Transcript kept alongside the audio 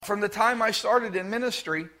From the time I started in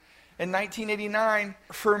ministry in 1989,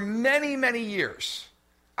 for many, many years,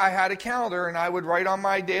 I had a calendar and I would write on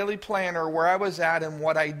my daily planner where I was at and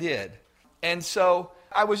what I did. And so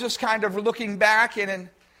I was just kind of looking back, and in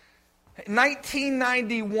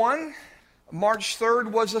 1991, March 3rd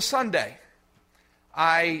was a Sunday.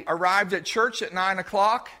 I arrived at church at 9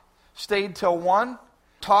 o'clock, stayed till 1,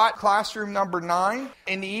 taught classroom number 9.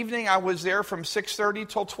 In the evening, I was there from 6:30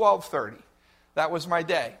 till 12:30. That was my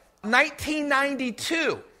day.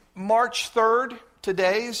 1992, March 3rd,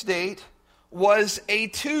 today's date, was a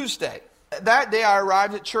Tuesday. That day I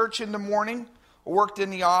arrived at church in the morning, worked in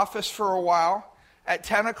the office for a while. At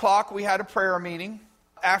 10 o'clock we had a prayer meeting.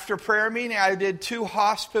 After prayer meeting I did 2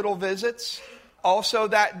 hospital visits. Also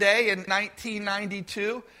that day in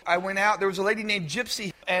 1992, I went out. There was a lady named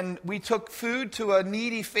Gypsy, and we took food to a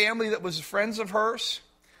needy family that was friends of hers.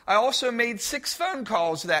 I also made 6 phone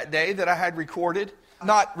calls that day that I had recorded.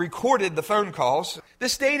 Not recorded the phone calls.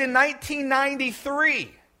 This date in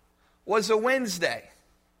 1993 was a Wednesday.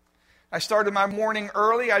 I started my morning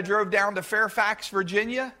early. I drove down to Fairfax,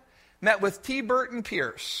 Virginia, met with T. Burton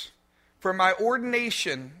Pierce for my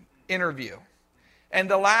ordination interview. And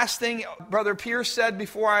the last thing Brother Pierce said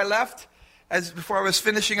before I left, before I was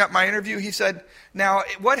finishing up my interview, he said, "Now,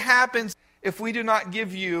 what happens if we do not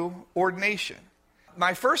give you ordination?"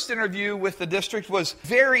 My first interview with the district was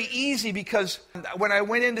very easy because when I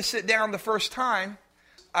went in to sit down the first time,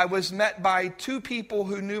 I was met by 2 people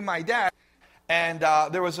who knew my dad. And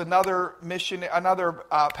there was another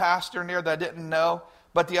pastor in there that I didn't know,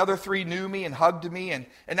 but the other 3 knew me and hugged me, and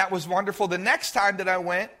that was wonderful. The next time that I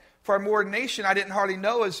went for my ordination, I didn't hardly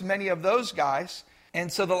know as many of those guys.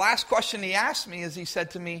 And so the last question he asked me is, he said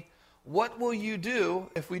to me, "What will you do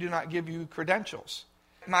if we do not give you credentials?"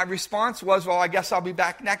 My response was, "Well, I guess I'll be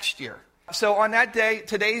back next year." So on that day,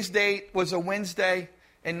 today's date was a Wednesday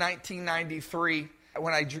in 1993.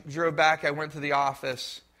 When I drove back, I went to the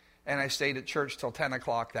office and I stayed at church till 10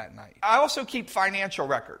 o'clock that night. I also keep financial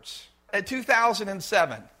records. At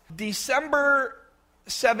 2007, December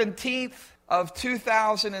 17th of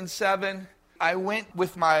 2007, I went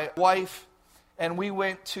with my wife and we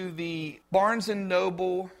went to the Barnes &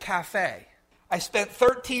 Noble Cafe. I spent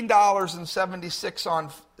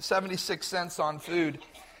 $13.76 on food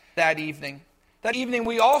that evening. That evening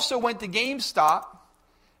we also went to GameStop,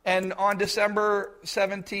 and on December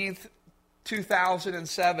 17th,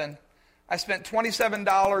 2007, I spent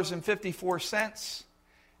 $27.54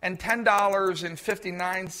 and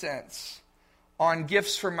 $10.59 on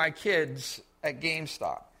gifts for my kids at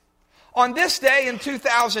GameStop. On this day in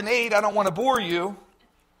 2008, I don't want to bore you,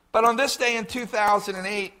 but on this day in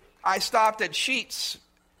 2008, I stopped at Sheetz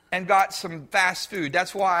and got some fast food.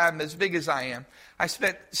 That's why I'm as big as I am. I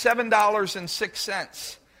spent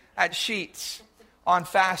 $7.06 at Sheetz on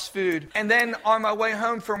fast food. And then on my way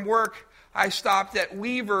home from work, I stopped at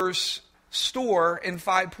Weaver's store in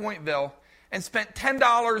Five Pointville and spent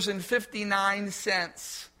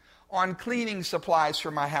 $10.59 on cleaning supplies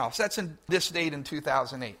for my house. That's in this date in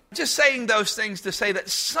 2008. Just saying those things to say that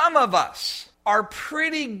some of us are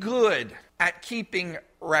pretty good at keeping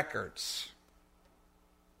records.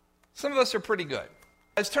 Some of us are pretty good.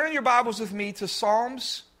 Let's turn in your Bibles with me to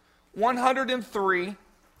Psalms 103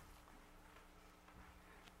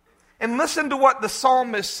 and listen to what the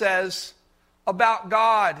psalmist says about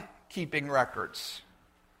God keeping records.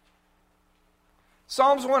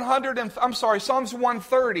 Psalms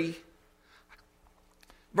 130,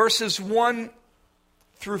 verses 1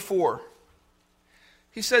 through 4.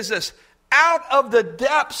 He says this, "Out of the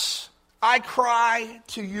depths I cry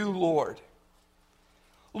to you, Lord.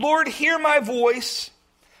 Lord, hear my voice.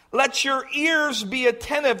 Let your ears be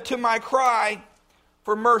attentive to my cry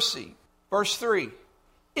for mercy." Verse 3,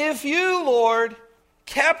 "If you, Lord,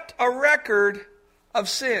 kept a record of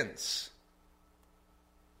sins."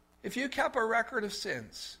 If you kept a record of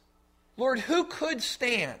sins, Lord, who could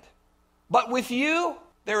stand? But with you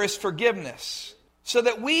there is forgiveness, so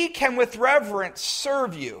that we can with reverence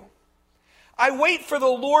serve you. I wait for the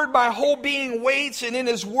Lord, my whole being waits, and in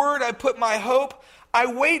his word I put my hope. I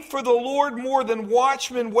wait for the Lord more than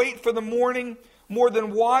watchmen wait for the morning, more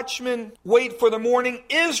than watchmen wait for the morning.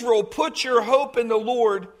 Israel, put your hope in the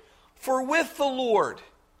Lord, for with the Lord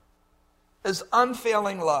is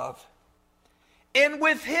unfailing love, and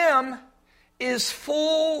with him is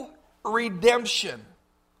full redemption.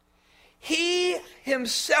 He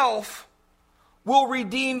himself will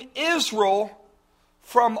redeem Israel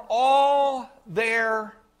from all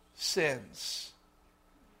their sins.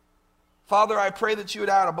 Father, I pray that you would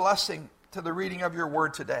add a blessing to the reading of your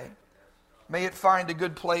word today. May it find a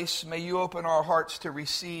good place. May you open our hearts to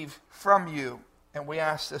receive from you And we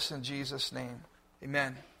ask this in Jesus' name.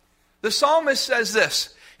 Amen. The psalmist says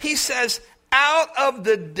this. He says, out of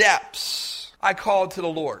the depths I called to the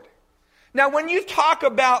Lord. Now, when you talk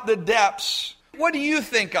about the depths, what do you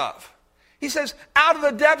think of? He says, out of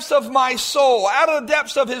the depths of my soul, out of the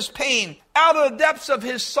depths of his pain, out of the depths of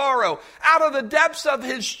his sorrow, out of the depths of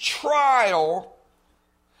his trial.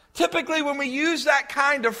 Typically, when we use that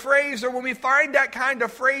kind of phrase, or when we find that kind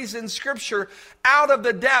of phrase in Scripture, out of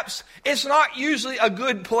the depths, it's not usually a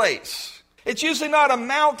good place. It's usually not a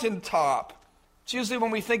mountaintop. It's usually when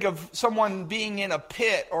we think of someone being in a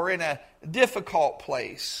pit or in a difficult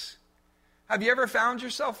place. Have you ever found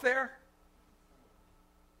yourself there?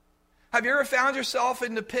 Have you ever found yourself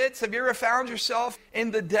in the pits? Have you ever found yourself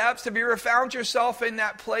in the depths? Have you ever found yourself in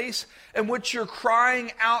that place in which you're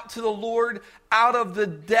crying out to the Lord out of the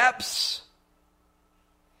depths?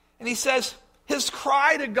 And he says, his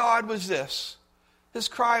cry to God was this. His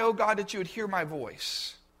cry, oh God, that you would hear my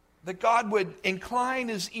voice. That God would incline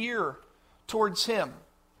his ear towards him.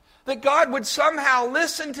 That God would somehow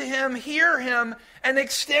listen to him, hear him, and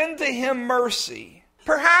extend to him mercy.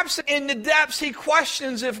 Perhaps in the depths he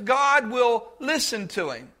questions if God will listen to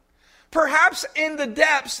him. Perhaps in the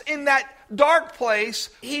depths, in that dark place,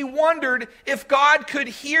 he wondered if God could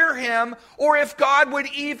hear him or if God would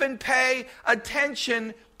even pay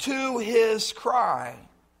attention to his cry.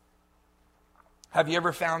 Have you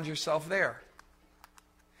ever found yourself there?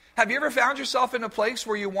 Have you ever found yourself in a place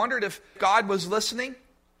where you wondered if God was listening?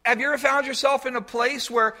 Have you ever found yourself in a place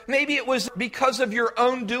where maybe it was because of your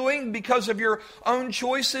own doing, because of your own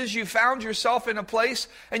choices, you found yourself in a place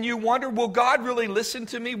and you wondered, will God really listen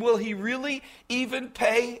to me? Will he really even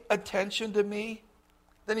pay attention to me?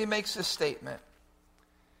 Then he makes this statement.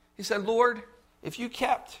 He said, Lord, if you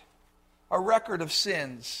kept a record of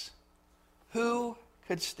sins, who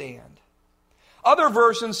could stand? Other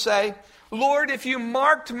versions say, Lord, if you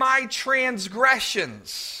marked my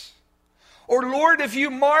transgressions, or Lord, if you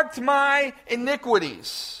marked my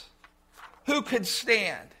iniquities, who could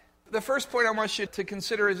stand? The first point I want you to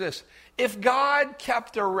consider is this. If God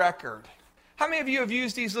kept a record, how many of you have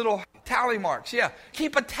used these little tally marks? Yeah,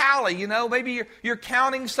 keep a tally, you know. Maybe you're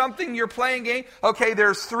counting something, you're playing a game. Okay,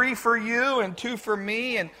 there's 3 for you and 2 for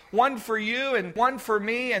me and 1 for you and 1 for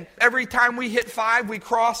me. And every time we hit 5, we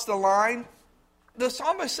cross the line. The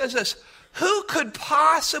psalmist says this, who could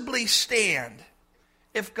possibly stand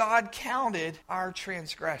if God counted our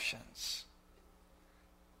transgressions?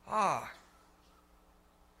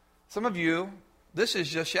 Some of you, this is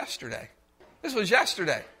just yesterday. This was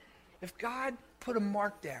yesterday. If God put a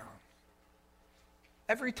mark down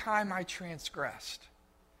every time I transgressed,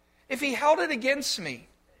 if he held it against me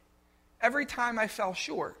every time I fell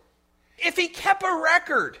short, if he kept a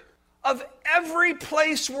record of every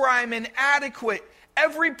place where I'm inadequate,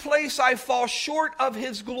 every place I fall short of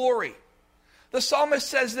his glory, the psalmist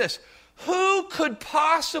says this, who could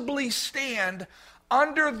possibly stand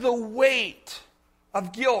under the weight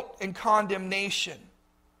of guilt and condemnation?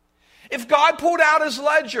 If God pulled out his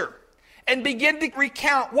ledger and began to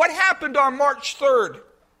recount what happened on March 3rd,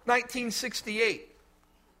 1968.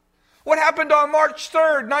 What happened on March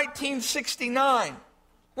 3rd, 1969?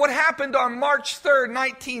 What happened on March 3rd,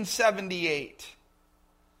 1978?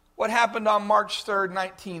 What happened on March 3rd,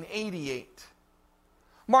 1988?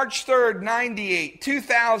 March 3rd, 98,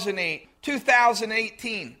 2008,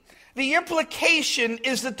 2018. The implication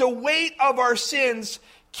is that the weight of our sins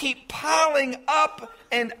keep piling up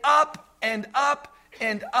and up and up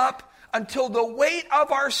and up until the weight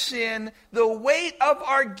of our sin, the weight of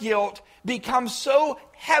our guilt becomes so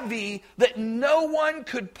heavy that no one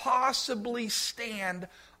could possibly stand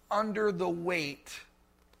under the weight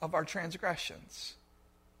of our transgressions.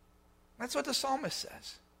 That's what the psalmist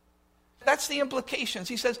says. That's the implications.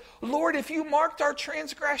 He says, Lord, if you marked our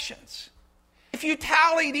transgressions, if you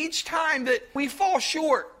tallied each time that we fall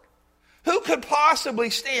short, who could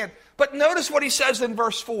possibly stand? But notice what he says in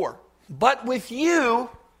verse 4. But with you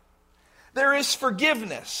there is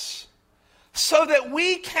forgiveness, so that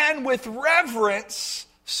we can with reverence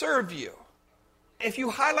serve you. If you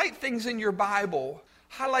highlight things in your Bible,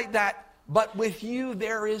 highlight that, but with you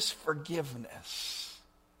there is forgiveness.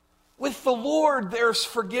 With the Lord, there's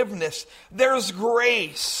forgiveness. There's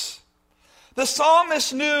grace. The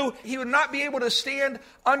psalmist knew he would not be able to stand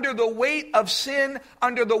under the weight of sin,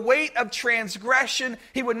 under the weight of transgression.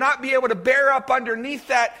 He would not be able to bear up underneath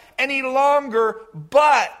that any longer.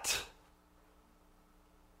 But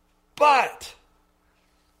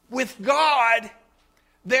with God,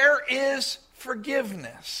 there is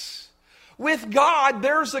forgiveness. With God,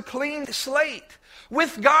 there's a clean slate.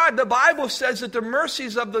 With God, the Bible says that the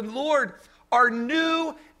mercies of the Lord are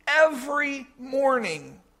new every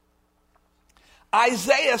morning.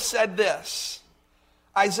 Isaiah said this.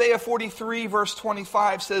 Isaiah 43 verse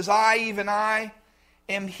 25 says, I, even I,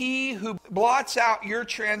 am he who blots out your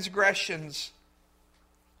transgressions.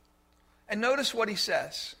 And notice what he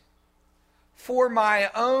says. For my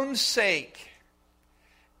own sake,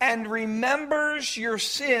 and remembers your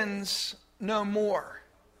sins no more.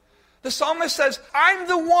 The psalmist says, I'm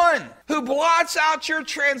the one who blots out your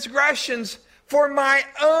transgressions for my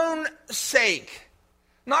own sake.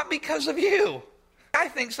 Not because of you. I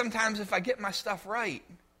think sometimes if I get my stuff right,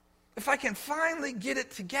 if I can finally get it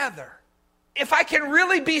together, if I can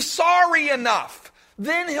really be sorry enough,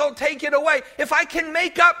 then he'll take it away. If I can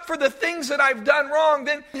make up for the things that I've done wrong,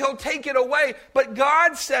 then he'll take it away. But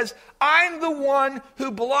God says, I'm the one who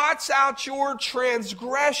blots out your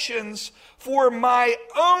transgressions for my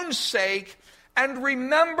own sake and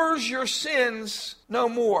remembers your sins no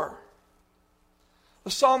more.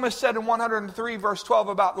 The psalmist said in 103 verse 12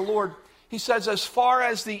 about the Lord, he says, as far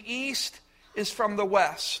as the east is from the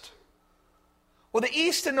west. Well, the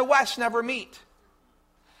east and the west never meet.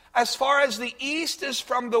 As far as the east is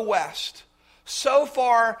from the west, so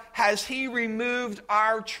far has he removed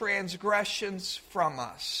our transgressions from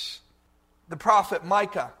us. The prophet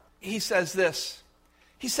Micah, he says this.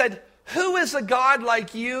 He said, who is a God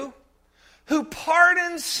like you, who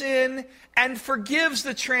pardons sin and forgives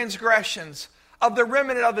the transgressions of the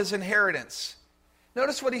remnant of his inheritance?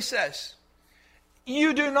 Notice what he says.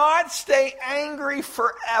 You do not stay angry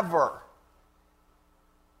forever.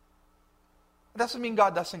 It doesn't mean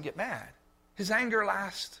God doesn't get mad. His anger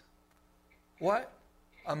lasts, what?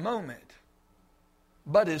 A moment.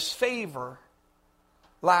 But his favor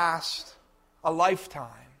lasts a lifetime.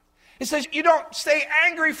 It says you don't stay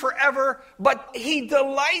angry forever, but he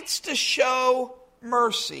delights to show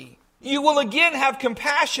mercy. You will again have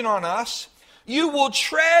compassion on us. You will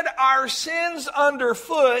tread our sins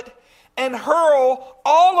underfoot and hurl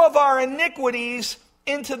all of our iniquities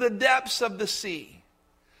into the depths of the sea.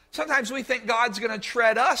 Sometimes we think God's going to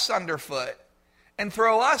tread us underfoot and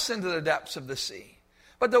throw us into the depths of the sea.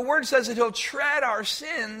 But the Word says that he'll tread our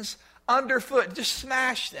sins underfoot, just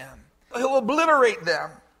smash them. He'll obliterate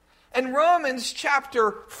them. And Romans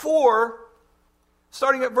chapter 4,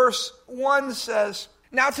 starting at verse 1 says,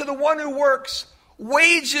 now to the one who works,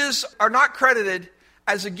 wages are not credited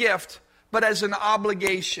as a gift, but as an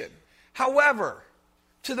obligation. However,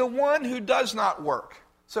 to the one who does not work.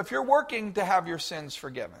 So if you're working to have your sins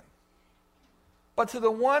forgiven. But to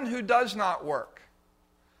the one who does not work,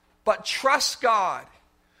 but trusts God,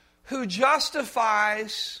 who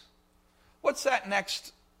justifies, what's that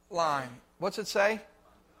next line? What's it say?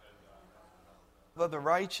 The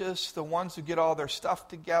righteous, the ones who get all their stuff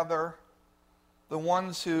together, the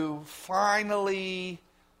ones who finally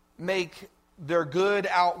make their good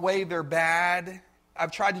outweigh their bad.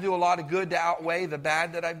 I've tried to do a lot of good to outweigh the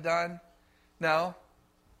bad that I've done. No.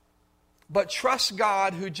 But trust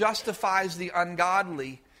God who justifies the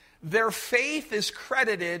ungodly. Their faith is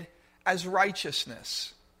credited as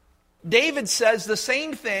righteousness. David says the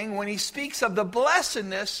same thing when he speaks of the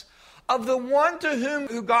blessedness of the one to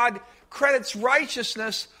whom God credits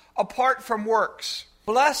righteousness apart from works.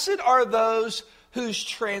 Blessed are those whose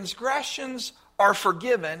transgressions are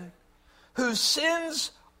forgiven, whose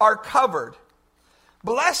sins are covered.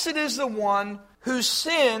 Blessed is the one whose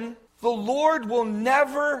sin the Lord will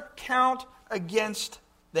never count against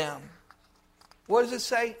them. What does it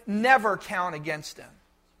say? Never count against them.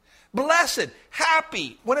 Blessed,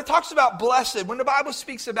 happy. When it talks about blessed, when the Bible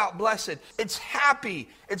speaks about blessed, it's happy,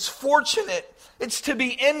 it's fortunate, it's to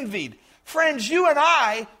be envied. Friends, you and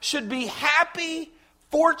I should be happy,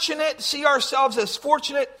 fortunate, see ourselves as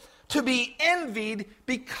fortunate, to be envied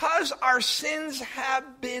because our sins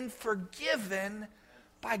have been forgiven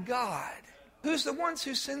by God. Who's the ones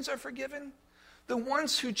whose sins are forgiven? The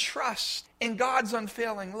ones who trust in God's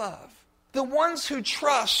unfailing love. The ones who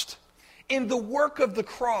trust in the work of the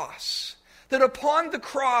cross. That upon the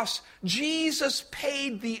cross, Jesus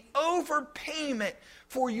paid the overpayment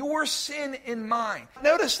for your sin and mine.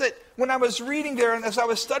 Notice that when I was reading there and as I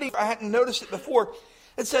was studying, I hadn't noticed it before.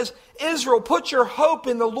 It says, Israel, put your hope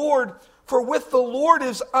in the Lord, for with the Lord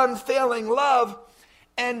is unfailing love,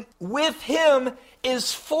 and with him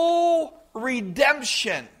is full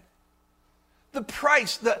redemption. The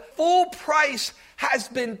price, the full price has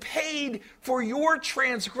been paid for your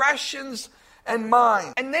transgressions and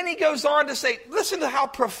mine. And then he goes on to say, listen to how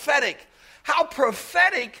prophetic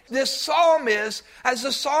this psalm is as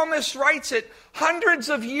the psalmist writes it hundreds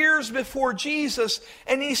of years before Jesus.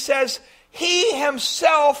 And he says, he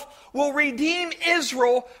himself will redeem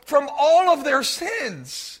Israel from all of their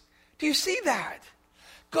sins. Do you see that?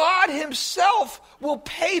 God himself will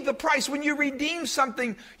pay the price. When you redeem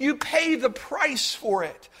something, you pay the price for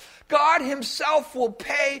it. God himself will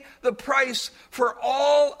pay the price for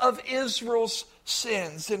all of Israel's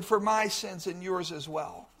sins and for my sins and yours as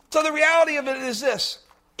well. So the reality of it is this.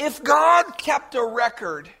 If God kept a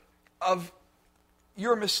record of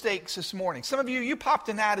your mistakes this morning. Some of you popped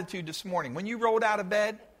an attitude this morning. When you rolled out of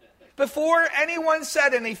bed, before anyone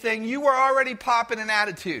said anything, you were already popping an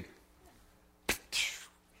attitude.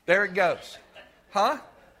 There it goes. Huh?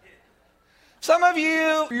 Some of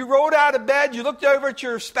you rolled out of bed, you looked over at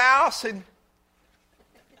your spouse, and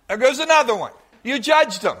there goes another one. You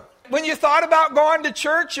judged them. When you thought about going to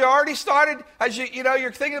church, you already started, as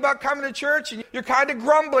you're thinking about coming to church, and you're kind of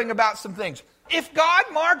grumbling about some things. If God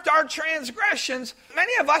marked our transgressions,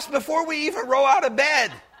 many of us, before we even roll out of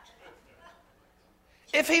bed,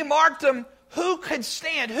 if he marked them, who could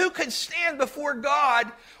stand? Who could stand before God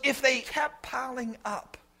if they kept piling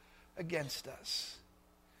up against us?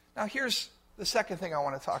 Now here's the second thing I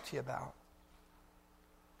want to talk to you about.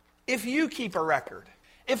 If you keep a record,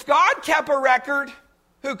 if God kept a record,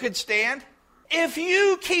 who could stand? If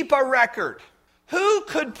you keep a record, who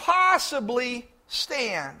could possibly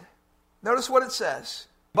stand? Notice what it says.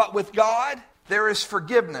 But with God, there is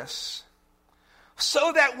forgiveness,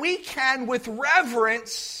 so that we can, with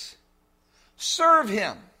reverence, serve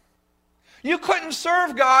him. You couldn't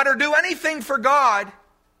serve God or do anything for God.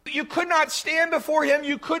 You could not stand before him.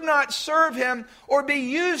 You could not serve him or be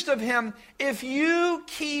used of him if you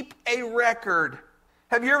keep a record.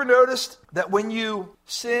 Have you ever noticed that when you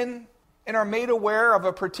sin and are made aware of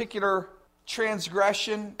a particular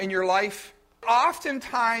transgression in your life,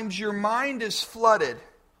 oftentimes your mind is flooded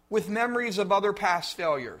with memories of other past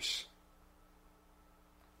failures.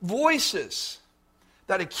 Voices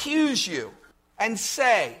that accuse you and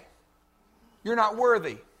say, you're not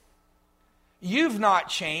worthy. You've not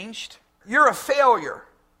changed. You're a failure.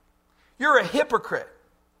 You're a hypocrite.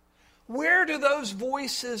 Where do those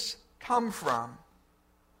voices come from?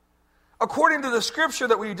 According to the scripture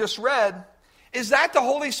that we just read, is that the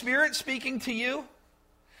Holy Spirit speaking to you?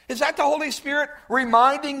 Is that the Holy Spirit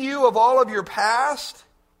reminding you of all of your past?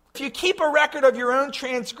 If you keep a record of your own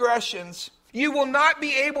transgressions, you will not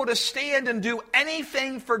be able to stand and do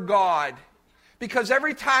anything for God. Because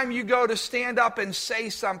every time you go to stand up and say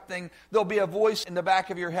something, there'll be a voice in the back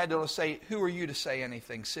of your head that will say, who are you to say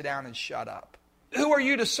anything? Sit down and shut up. Who are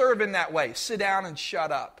you to serve in that way? Sit down and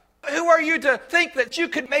shut up. Who are you to think that you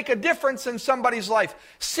could make a difference in somebody's life?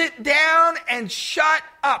 Sit down and shut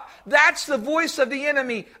up. That's the voice of the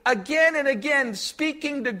enemy again and again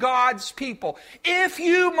speaking to God's people. If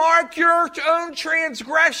you mark your own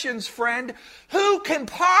transgressions, friend, who can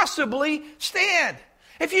possibly stand?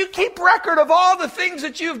 If you keep record of all the things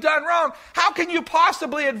that you've done wrong, how can you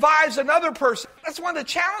possibly advise another person? That's one of the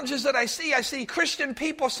challenges that I see. I see Christian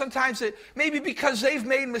people sometimes that maybe because they've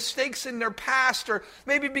made mistakes in their past or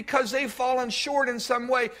maybe because they've fallen short in some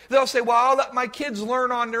way, they'll say, well, I'll let my kids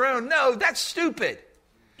learn on their own. No, that's stupid.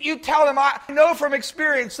 You tell them, I know from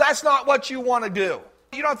experience, that's not what you want to do.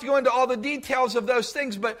 You don't have to go into all the details of those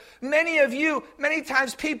things, but many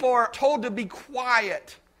times people are told to be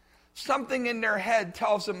quiet. Something in their head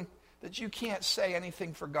tells them that you can't say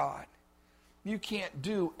anything for God. You can't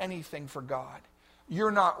do anything for God. You're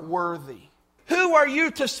not worthy. Who are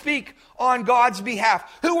you to speak on God's behalf?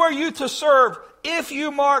 Who are you to serve if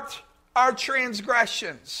you marked our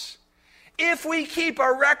transgressions? If we keep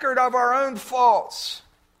a record of our own faults,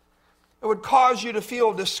 it would cause you to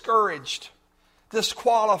feel discouraged,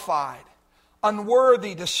 disqualified,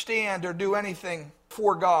 unworthy to stand or do anything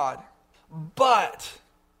for God. But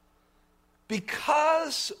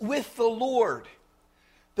because with the Lord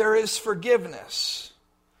there is forgiveness,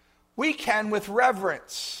 we can with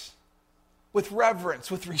reverence, with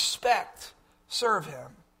respect, serve him.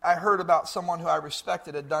 I heard about someone who I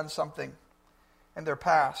respected had done something in their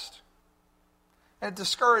past, and it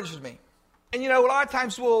discouraged me. And a lot of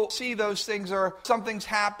times we'll see those things or something's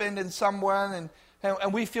happened in someone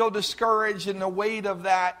and we feel discouraged, and the weight of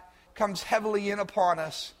that comes heavily in upon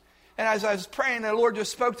us. And as I was praying, the Lord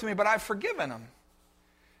just spoke to me, but I've forgiven him.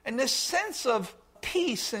 And this sense of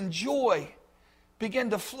peace and joy began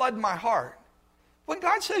to flood my heart. When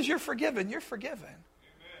God says you're forgiven, you're forgiven.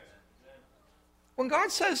 Amen. When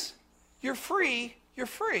God says you're free, you're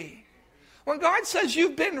free. When God says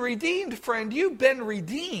you've been redeemed, friend, you've been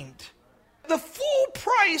redeemed. The full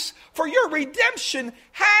price for your redemption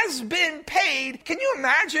has been paid. Can you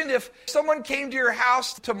imagine if someone came to your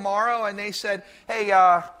house tomorrow and they said, hey,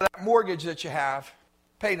 that mortgage that you have,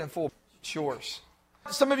 paid in full, it's yours.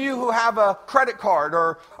 Some of you who have a credit card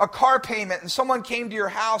or a car payment and someone came to your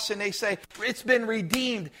house and they say, it's been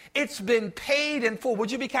redeemed, it's been paid in full.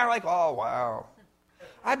 Would you be kind of like, oh, wow?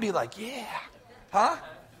 I'd be like, yeah. Huh?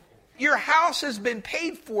 Your house has been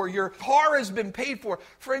paid for. Your car has been paid for.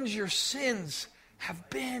 Friends, your sins have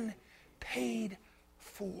been paid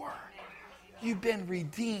for. You've been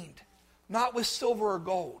redeemed, not with silver or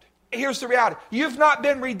gold. Here's the reality. You've not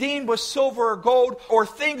been redeemed with silver or gold or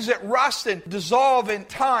things that rust and dissolve in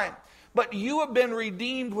time. But you have been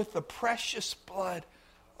redeemed with the precious blood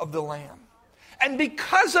of the Lamb. And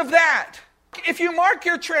because of that, if you mark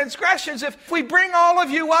your transgressions, if we bring all of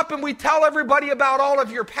you up and we tell everybody about all of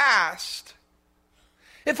your past,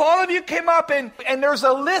 if all of you came up and there's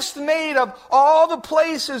a list made of all the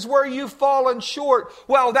places where you've fallen short,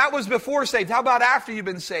 well, that was before saved. How about after you've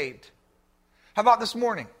been saved? How about this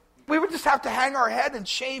morning? We would just have to hang our head in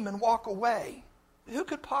shame and walk away. Who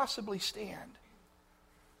could possibly stand?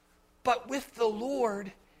 But with the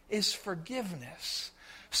Lord is forgiveness.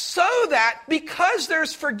 So that because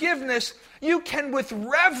there's forgiveness, you can with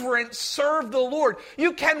reverence serve the Lord.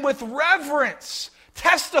 You can with reverence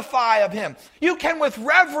testify of Him. You can with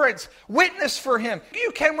reverence witness for Him.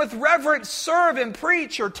 You can with reverence serve and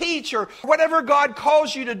preach or teach or whatever God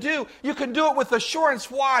calls you to do. You can do it with assurance.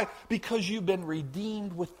 Why? Because you've been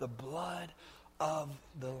redeemed with the blood of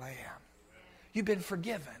the Lamb. You've been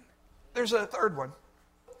forgiven. There's a third one.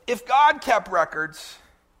 If God kept records,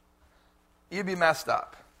 you'd be messed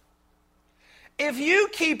up. If you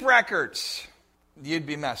keep records, you'd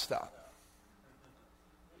be messed up.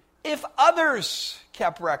 If others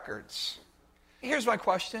kept records, here's my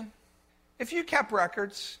question. If you kept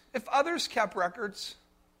records, if others kept records,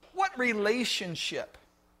 what relationship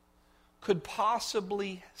could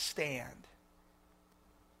possibly stand?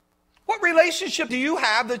 What relationship do you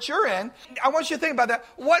have that you're in? I want you to think about that.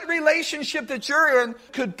 What relationship that you're in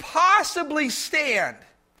could possibly stand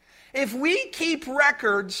if we keep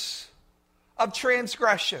records of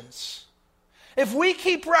transgressions? If we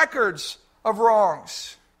keep records of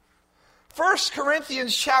wrongs? 1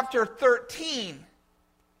 Corinthians chapter 13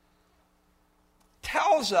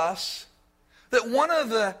 tells us that one of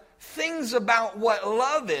the things about what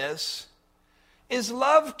love is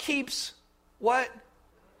love keeps what?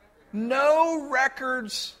 No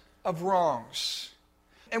records of wrongs.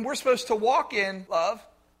 And we're supposed to walk in love.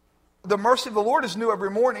 The mercy of the Lord is new every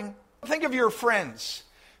morning. Think of your friends,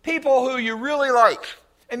 people who you really like,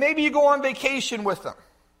 and maybe you go on vacation with them.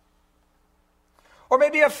 Or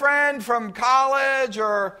maybe a friend from college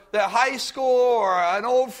or the high school or an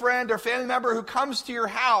old friend or family member who comes to your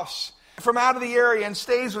house from out of the area and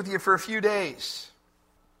stays with you for a few days.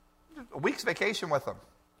 A week's vacation with them.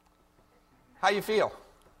 How you feel?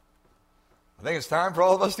 I think it's time for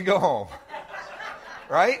all of us to go home.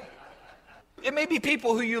 Right? It may be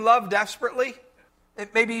people who you love desperately.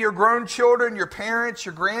 It may be your grown children, your parents,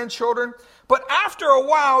 your grandchildren. But after a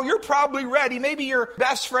while, you're probably ready. Maybe your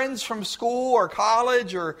best friends from school or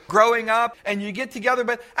college or growing up, and you get together.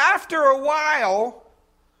 But after a while,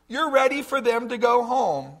 you're ready for them to go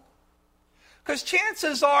home. Because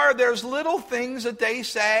chances are there's little things that they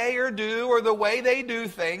say or do or the way they do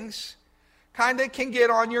things kind of can get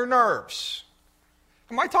on your nerves.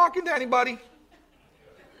 Am I talking to anybody?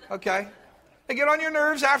 Okay. They get on your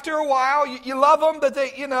nerves after a while. You love them, but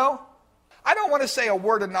they, I don't want to say a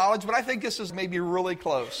word of knowledge, but I think this is maybe really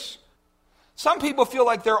close. Some people feel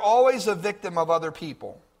like they're always a victim of other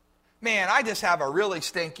people. Man, I just have a really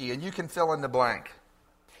stinky, and you can fill in the blank.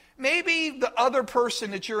 Maybe the other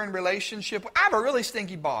person that you're in relationship with, I have a really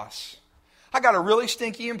stinky boss. I got a really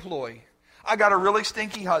stinky employee. I got a really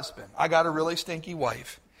stinky husband. I got a really stinky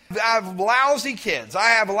wife. I have lousy kids. I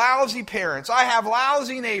have lousy parents. I have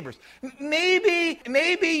lousy neighbors. Maybe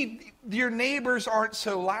your neighbors aren't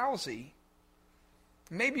so lousy.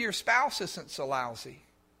 Maybe your spouse isn't so lousy.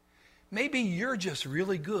 Maybe you're just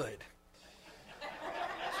really good.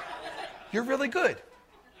 You're really good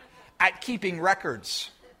at keeping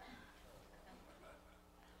records.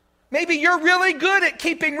 Maybe you're really good at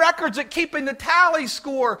keeping records, at keeping the tally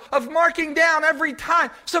score, of marking down every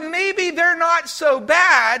time. So maybe they're not so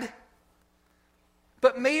bad,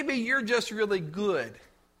 but maybe you're just really good.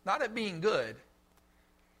 Not at being good,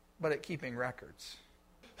 but at keeping records.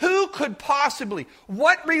 Who could possibly,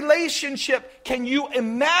 what relationship can you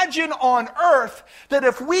imagine on earth that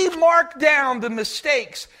if we mark down the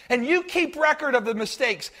mistakes and you keep record of the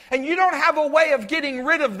mistakes and you don't have a way of getting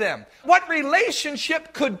rid of them, what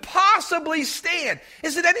relationship could possibly stand?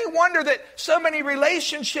 Is it any wonder that so many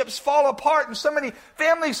relationships fall apart and so many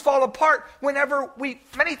families fall apart whenever we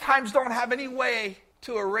many times don't have any way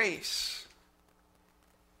to erase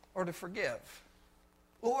or to forgive?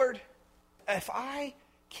 Lord, if I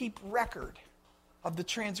keep record of the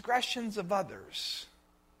transgressions of others,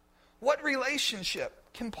 what relationship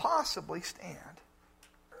can possibly stand?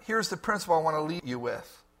 Here's the principle I want to leave you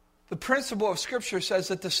with. The principle of Scripture says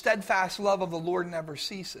that the steadfast love of the Lord never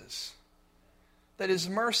ceases, that His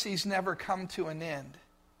mercies never come to an end,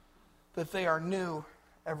 that they are new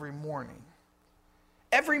every morning.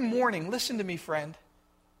 Every morning, listen to me, friend,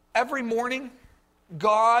 every morning,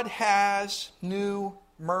 God has new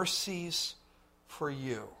mercies for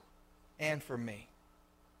you and for me.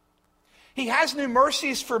 He has new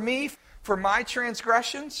mercies for me for my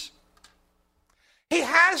transgressions. He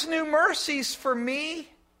has new mercies for me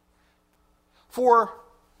for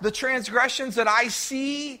the transgressions that I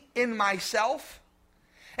see in myself.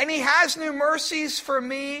 And He has new mercies for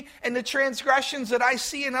me in the transgressions that I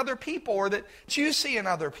see in other people or that you see in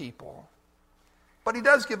other people. But He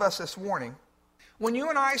does give us this warning. When you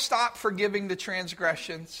and I stop forgiving the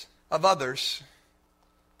transgressions of others,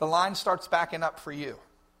 the line starts backing up for you.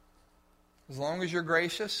 As long as you're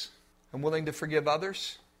gracious and willing to forgive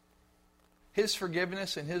others, His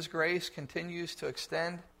forgiveness and His grace continues to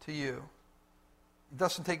extend to you. It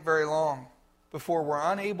doesn't take very long before we're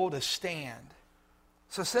unable to stand.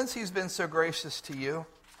 So since He's been so gracious to you,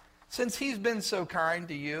 since He's been so kind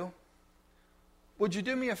to you, would you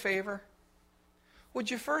do me a favor? Would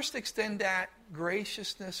you first extend that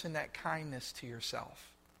graciousness and that kindness to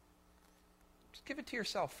yourself? Just give it to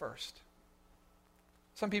yourself first.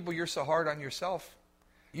 Some people, you're so hard on yourself.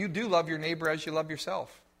 You do love your neighbor as you love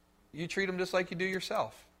yourself. You treat them just like you do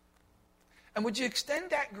yourself. And would you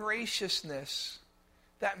extend that graciousness,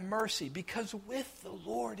 that mercy, because with the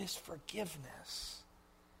Lord is forgiveness.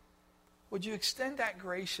 Would you extend that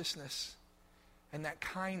graciousness and that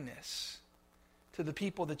kindness to the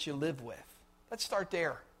people that you live with? Let's start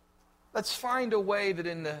there. Let's find a way that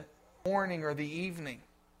in the morning or the evening,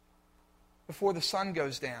 before the sun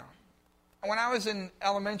goes down. When I was in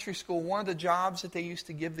elementary school, one of the jobs that they used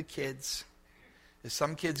to give the kids is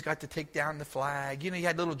some kids got to take down the flag. You know, you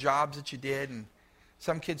had little jobs that you did, and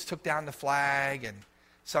some kids took down the flag, and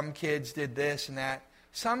some kids did this and that.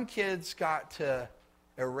 Some kids got to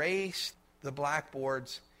erase the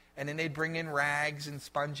blackboards, and then they'd bring in rags and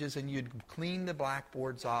sponges, and you'd clean the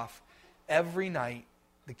blackboards off. Every night,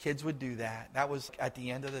 the kids would do that. That was at the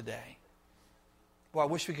end of the day. Well, I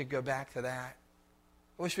wish we could go back to that.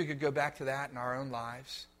 I wish we could go back to that in our own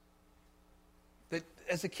lives. That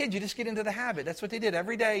as a kid, you just get into the habit. That's what they did.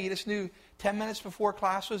 Every day, you just knew 10 minutes before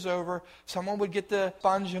class was over, someone would get the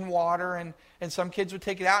sponge and water, and some kids would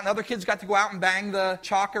take it out, and other kids got to go out and bang the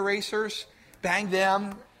chalk erasers, bang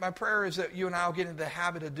them. My prayer is that you and I will get into the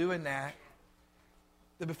habit of doing that.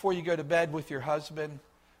 That before you go to bed with your husband,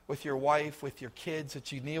 with your wife, with your kids,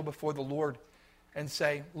 that you kneel before the Lord and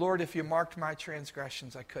say, Lord, if you marked my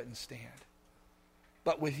transgressions, I couldn't stand.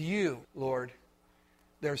 But with you, Lord,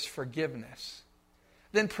 there's forgiveness.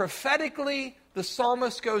 Then prophetically, the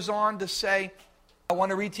psalmist goes on to say, I want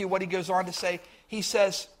to read to you what he goes on to say. He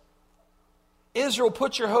says, Israel,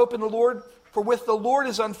 put your hope in the Lord, for with the Lord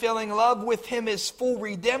is unfailing love, with Him is full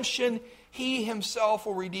redemption. He Himself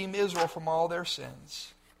will redeem Israel from all their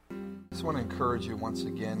sins. I just want to encourage you once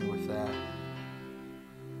again with that.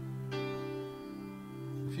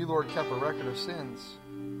 If you, Lord, kept a record of sins,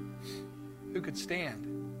 who could stand?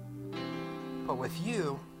 But with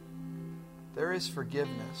you, there is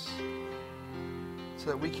forgiveness, so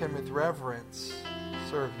that we can with reverence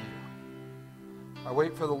serve you. I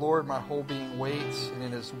wait for the Lord, my whole being waits, and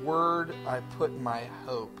in His word I put my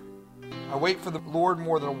hope. I wait for the Lord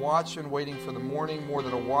more than a watchman waiting for the morning, more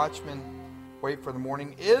than a watchman wait for the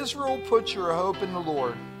morning. Israel, put your hope in the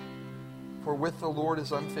Lord, for with the Lord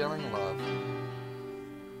is unfailing love,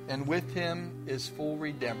 and with Him is full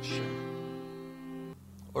redemption.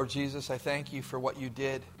 Lord Jesus, I thank you for what you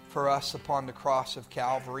did for us upon the cross of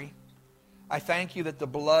Calvary. I thank you that the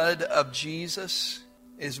blood of Jesus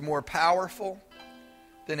is more powerful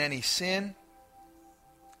than any sin,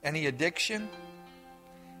 any addiction,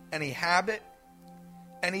 any habit,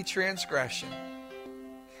 any transgression.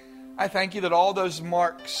 I thank you that all those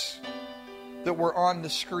marks that were on the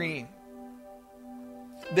screen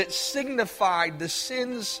that signified the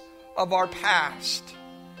sins of our past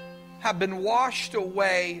have been washed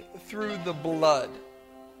away through the blood.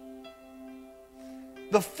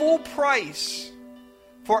 The full price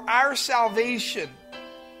for our salvation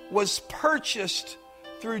was purchased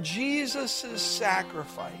through Jesus'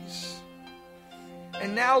 sacrifice.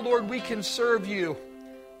 And now, Lord, we can serve you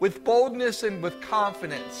with boldness and with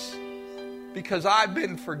confidence because I've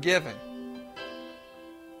been forgiven.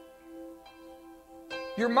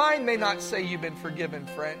 Your mind may not say you've been forgiven,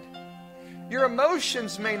 friend. Your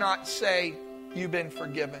emotions may not say you've been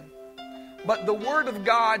forgiven. But the Word of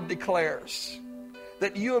God declares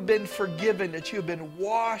that you have been forgiven, that you have been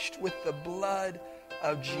washed with the blood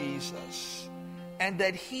of Jesus, and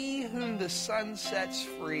that he whom the Son sets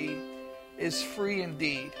free is free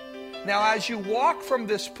indeed. Now, as you walk from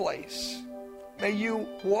this place, may you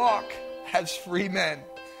walk as free men.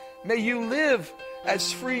 May you live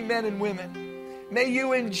as free men and women. May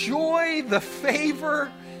you enjoy the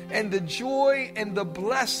favor and the joy and the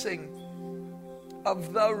blessing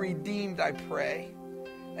of the redeemed, I pray.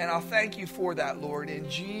 And I'll thank you for that, Lord. In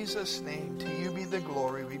Jesus' name, to you be the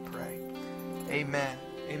glory, we pray. Amen.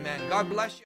 Amen. God bless you.